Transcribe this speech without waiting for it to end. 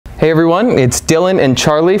Hey everyone, it's Dylan and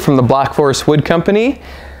Charlie from the Black Forest Wood Company.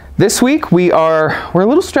 This week we're a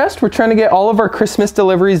little stressed. We're trying to get all of our Christmas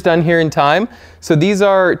deliveries done here in time. So these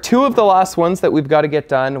are two of the last ones that we've got to get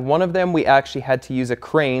done. One of them we actually had to use a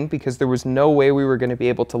crane because there was no way we were going to be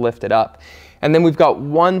able to lift it up. And then we've got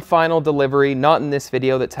one final delivery, not in this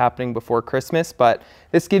video, that's happening before Christmas, but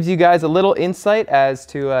this gives you guys a little insight as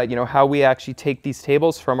to how we actually take these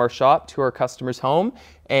tables from our shop to our customer's home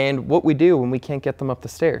and what we do when we can't get them up the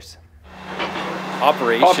stairs.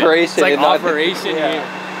 Operation. It's like operation. Yeah.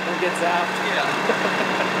 Who gets zapped?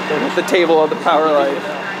 Yeah. With the table on the power line.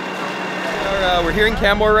 We're here in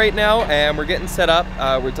Canmore right now and we're getting set up.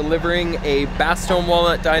 We're delivering a Bastogne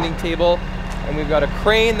walnut dining table and we've got a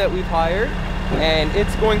crane that we've hired and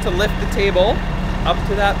it's going to lift the table up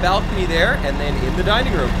to that balcony there and then in the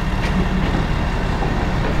dining room.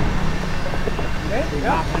 Okay,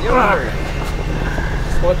 yeah. All right.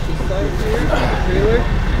 Watch this side here, trailer.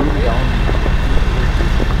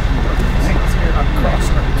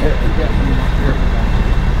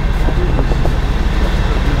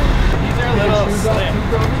 These are little slim.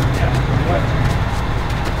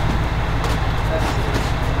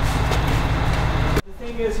 The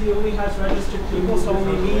thing is, he only has registered people, so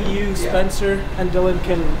only me, you, Spencer, and Dylan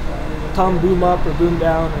can tell him boom up or boom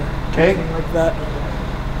down or anything like that.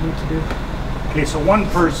 Need to do. Okay, so one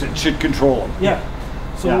person should control them. Yeah.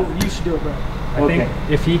 So you should do it, bro. I think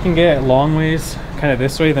if he can get long ways, kind of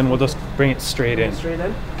this way, then we'll just bring it straight in. Straight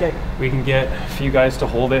in? Okay. We can get a few guys to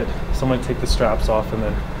hold it, someone take the straps off, and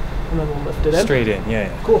then we'll lift it in? Straight in,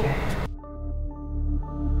 yeah. Cool.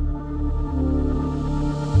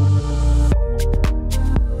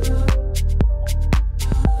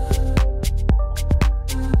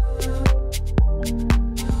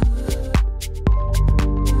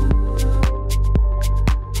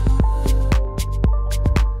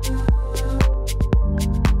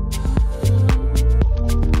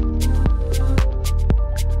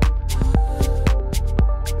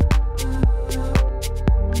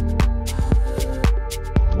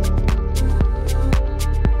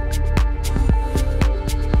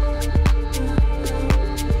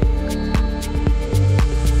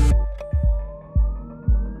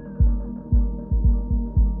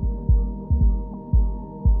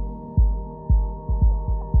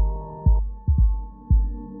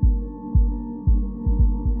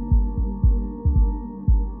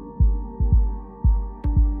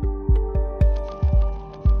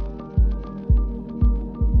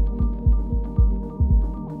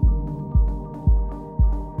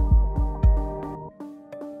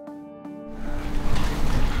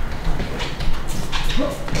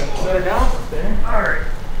 Set her down there. All right.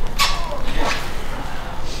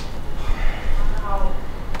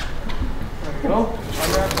 There we go.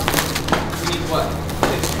 We need what?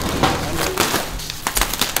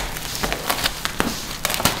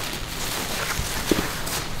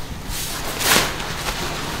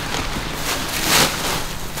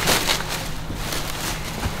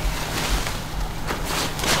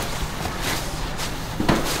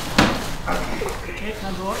 Okay, can I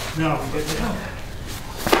go up? No, we get that.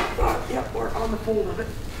 Yep, we're on the fold of it.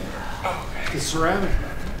 The ceramic.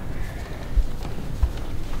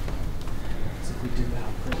 So if we do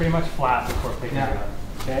that. Pretty much flat before picking it up.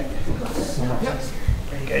 Okay.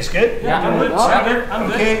 Are you guys good? Yeah, I'm good. I'm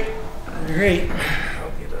good. Okay. Great.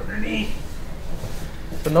 I'll get underneath.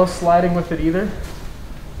 But no sliding with it either.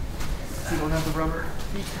 You don't have the rubber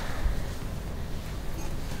feet.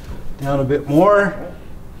 Down a bit more.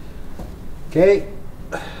 Okay.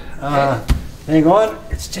 Hang on.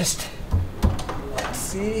 It's just. Let's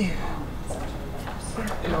see.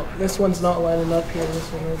 No, this one's not lining up here. This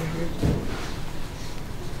one over here.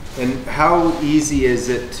 And how easy is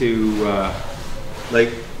it to,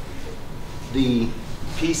 like, the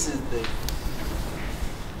pieces that...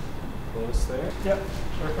 Close there. Yep.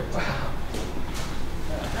 Perfect. Wow.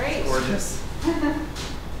 Great. Gorgeous.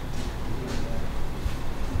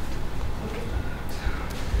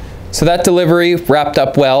 So that delivery wrapped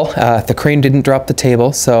up well. The crane didn't drop the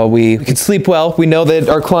table, so we could sleep well. We know that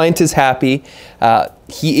our client is happy.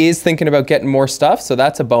 He is thinking about getting more stuff, so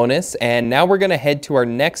that's a bonus. And now we're gonna head to our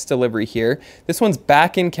next delivery here. This one's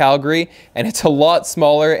back in Calgary, and it's a lot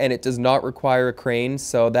smaller, and it does not require a crane,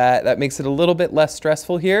 so that makes it a little bit less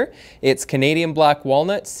stressful here. It's Canadian black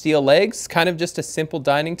walnut, steel legs, kind of just a simple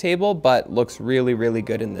dining table, but looks really, really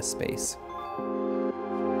good in this space.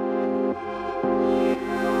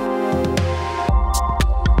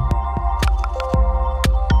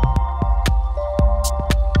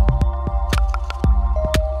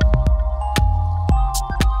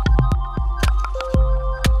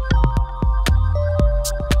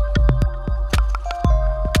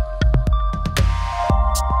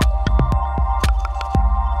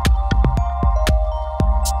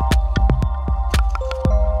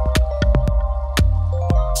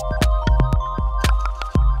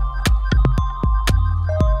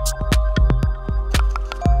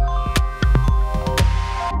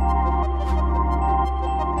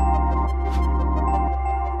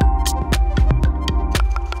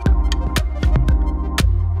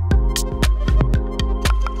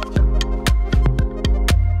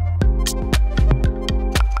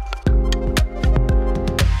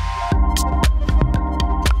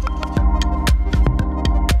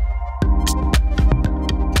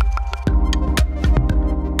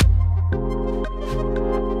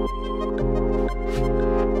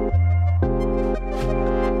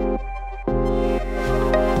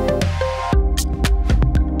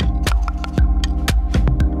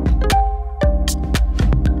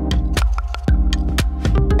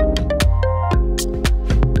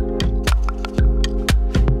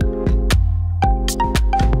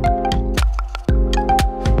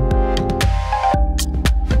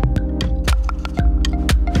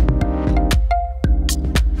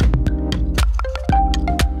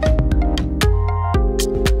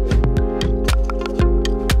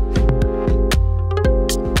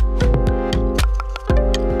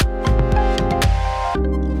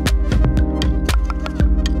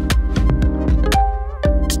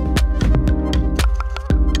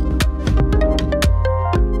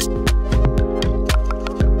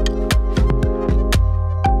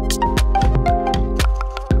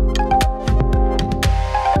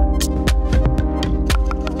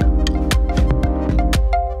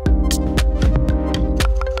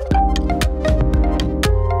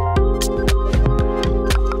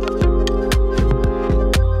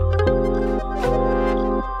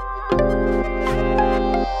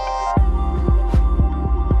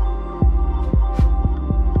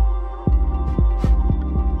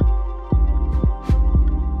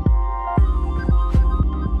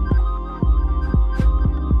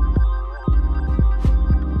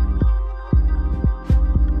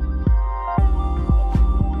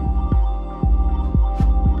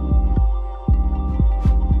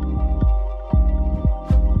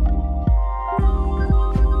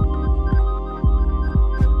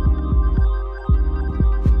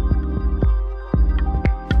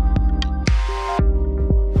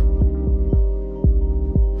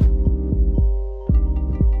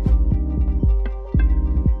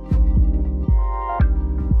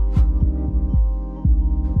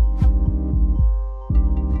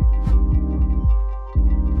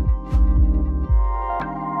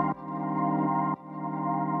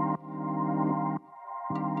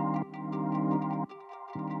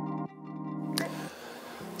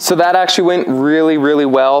 So that actually went really, really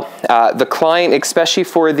well. The client, especially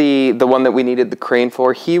for the one that we needed the crane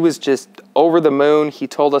for, he was just over the moon. He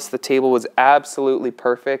told us the table was absolutely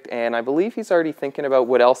perfect, and I believe he's already thinking about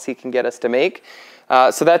what else he can get us to make.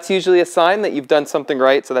 So that's usually a sign that you've done something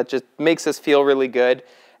right, so that just makes us feel really good.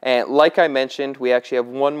 And like I mentioned, we actually have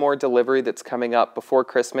one more delivery that's coming up before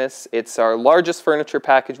Christmas. It's our largest furniture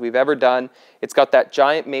package we've ever done. It's got that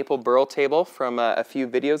giant maple burl table from a few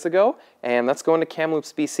videos ago, and that's going to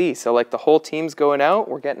Kamloops, BC. So like the whole team's going out,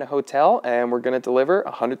 we're getting a hotel, and we're going to deliver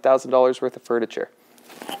 $100,000 worth of furniture.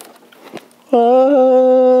 It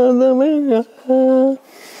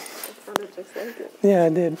sounded just like it. Yeah, I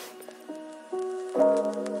did.